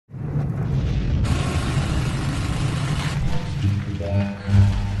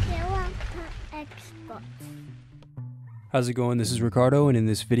spots. How's it going? This is Ricardo, and in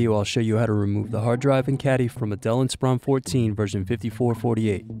this video I'll show you how to remove the hard drive and caddy from a Dell Inspiron 14 version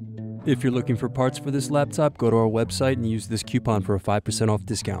 5448. If you're looking for parts for this laptop, go to our website and use this coupon for a 5% off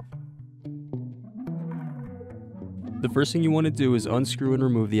discount. The first thing you want to do is unscrew and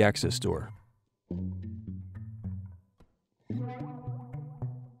remove the access door.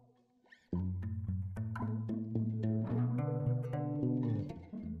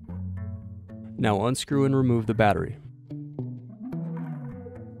 Now unscrew and remove the battery.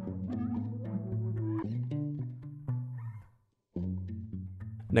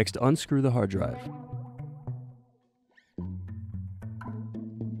 Next, unscrew the hard drive.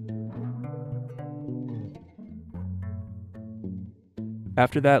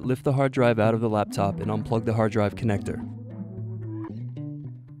 After that, lift the hard drive out of the laptop and unplug the hard drive connector.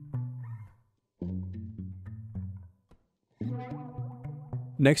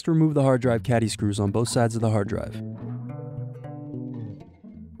 Next, remove the hard drive caddy screws on both sides of the hard drive.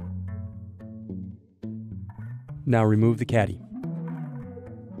 Now remove the caddy.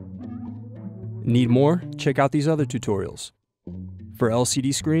 Need more? Check out these other tutorials. For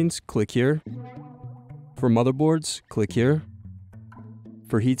LCD screens, click here. For motherboards, click here.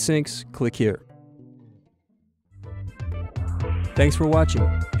 For heatsinks, click here. Thanks for watching.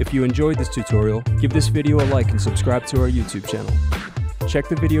 If you enjoyed this tutorial, give this video a like and subscribe to our YouTube channel. Check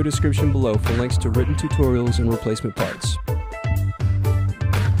the video description below for links to written tutorials and replacement parts.